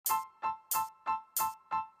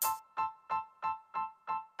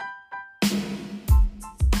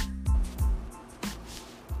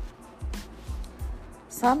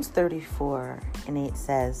Psalms 34:8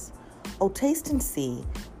 says, "O taste and see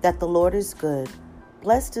that the Lord is good.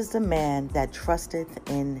 Blessed is the man that trusteth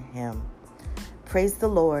in him." Praise the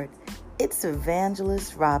Lord. It's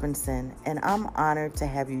Evangelist Robinson, and I'm honored to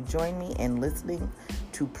have you join me in listening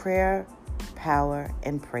to Prayer, Power,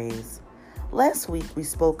 and Praise. Last week, we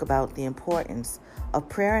spoke about the importance of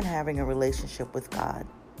prayer and having a relationship with God,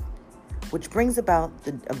 which brings about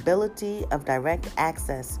the ability of direct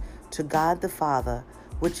access to God the Father,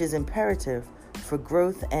 which is imperative for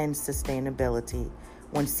growth and sustainability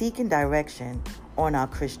when seeking direction on our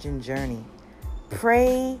Christian journey.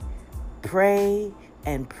 Pray, pray,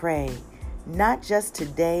 and pray, not just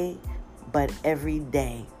today, but every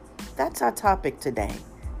day. That's our topic today.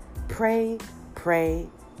 Pray, pray,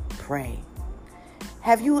 pray.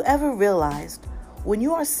 Have you ever realized when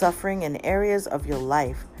you are suffering in areas of your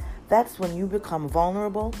life, that's when you become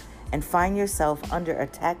vulnerable and find yourself under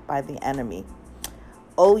attack by the enemy?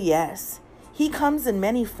 Oh yes, he comes in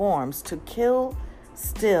many forms to kill,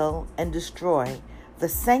 steal, and destroy the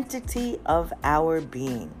sanctity of our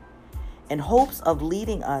being, in hopes of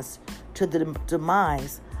leading us to the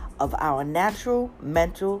demise of our natural,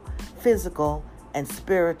 mental, physical, and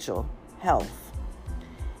spiritual health.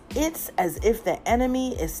 It's as if the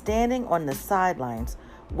enemy is standing on the sidelines,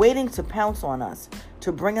 waiting to pounce on us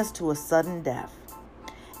to bring us to a sudden death.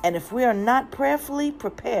 And if we are not prayerfully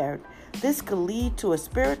prepared, this could lead to a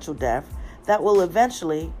spiritual death that will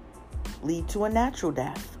eventually lead to a natural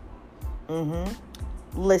death.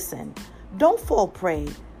 Listen, don't fall prey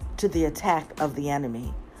to the attack of the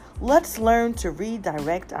enemy. Let's learn to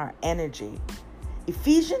redirect our energy.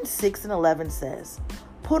 Ephesians 6:11 says,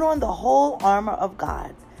 "Put on the whole armor of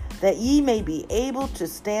God, that ye may be able to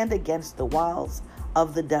stand against the wiles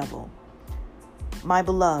of the devil." My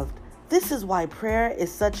beloved, this is why prayer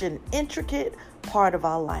is such an intricate part of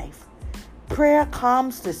our life. Prayer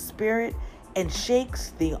calms the spirit and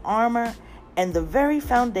shakes the armor and the very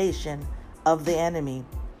foundation of the enemy.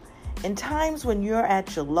 In times when you're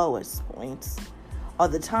at your lowest points are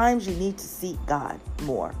the times you need to seek God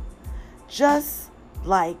more. Just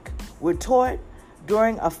like we're taught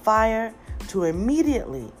during a fire to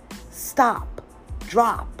immediately stop,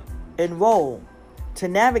 drop, and roll to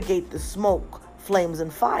navigate the smoke, flames,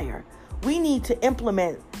 and fire, we need to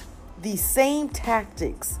implement these same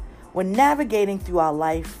tactics when navigating through our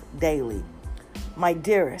life daily. My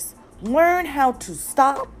dearest, learn how to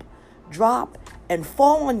stop, drop, and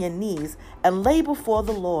fall on your knees and lay before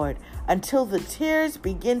the Lord until the tears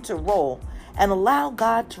begin to roll, and allow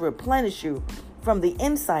God to replenish you from the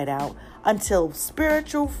inside out until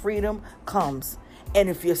spiritual freedom comes. And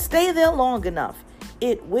if you stay there long enough,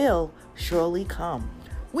 it will surely come.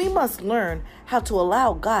 We must learn how to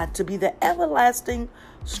allow God to be the everlasting,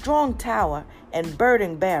 strong tower and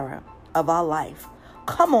burden bearer of our life.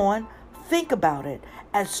 Come on, think about it.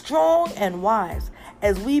 As strong and wise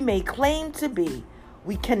as we may claim to be,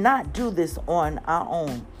 we cannot do this on our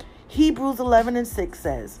own. Hebrews 11:6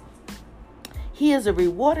 says, "He is a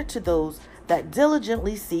rewarder to those that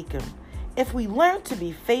diligently seek him." If we learn to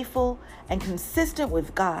be faithful and consistent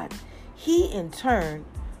with God, he in turn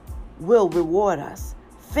will reward us.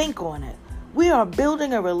 Think on it. We are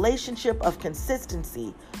building a relationship of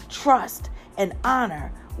consistency, trust, and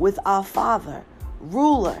honor with our Father,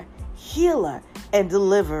 ruler, healer, and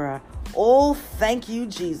deliverer. Oh, thank you,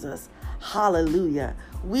 Jesus. Hallelujah.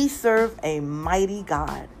 We serve a mighty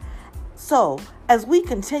God. So, as we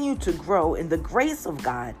continue to grow in the grace of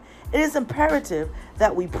God, it is imperative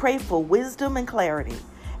that we pray for wisdom and clarity.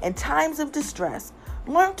 In times of distress,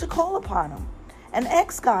 learn to call upon him and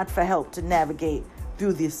ask God for help to navigate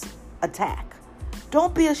through this attack.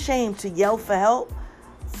 Don't be ashamed to yell for help.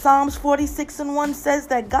 Psalms 46:1 says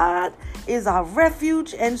that God is our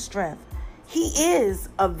refuge and strength. He is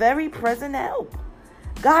a very present help.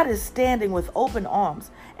 God is standing with open arms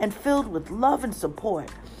and filled with love and support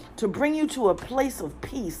to bring you to a place of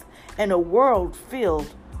peace in a world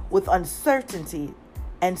filled with uncertainty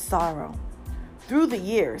and sorrow. Through the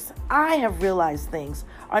years, I have realized things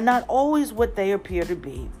are not always what they appear to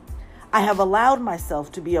be. I have allowed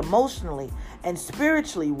myself to be emotionally and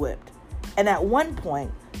spiritually whipped, and at one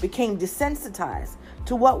point became desensitized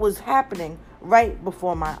to what was happening right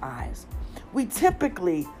before my eyes. We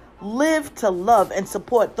typically live to love and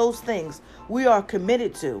support those things we are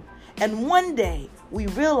committed to, and one day we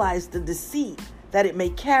realize the deceit that it may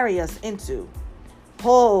carry us into.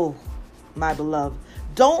 Oh, my beloved,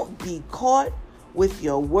 don't be caught with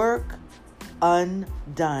your work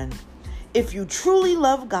undone. If you truly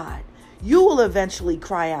love God, you will eventually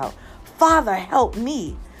cry out, "Father, help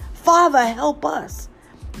me. Father, help us."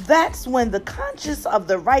 That's when the conscience of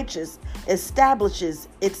the righteous establishes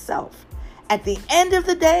itself. At the end of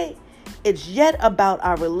the day, it's yet about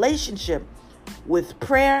our relationship with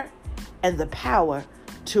prayer and the power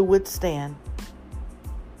to withstand.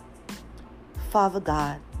 Father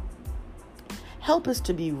God, help us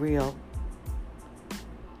to be real.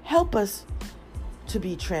 Help us to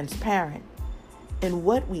be transparent in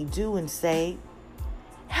what we do and say.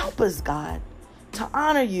 Help us, God, to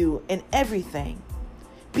honor you in everything.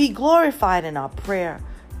 Be glorified in our prayer,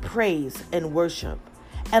 praise, and worship,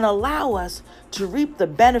 and allow us to reap the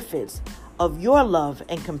benefits of your love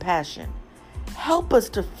and compassion. Help us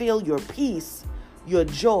to feel your peace, your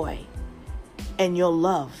joy, and your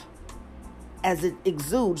love as it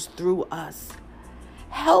exudes through us.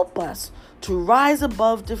 Help us to rise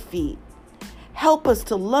above defeat. Help us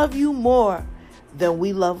to love you more than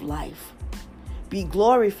we love life. Be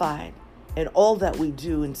glorified in all that we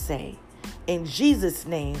do and say. In Jesus'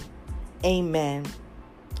 name, amen.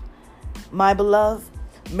 My beloved,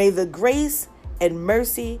 may the grace and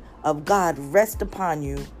mercy of God rest upon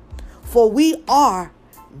you, for we are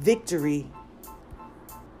victory.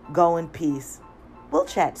 Go in peace. We'll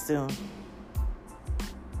chat soon.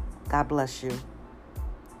 God bless you.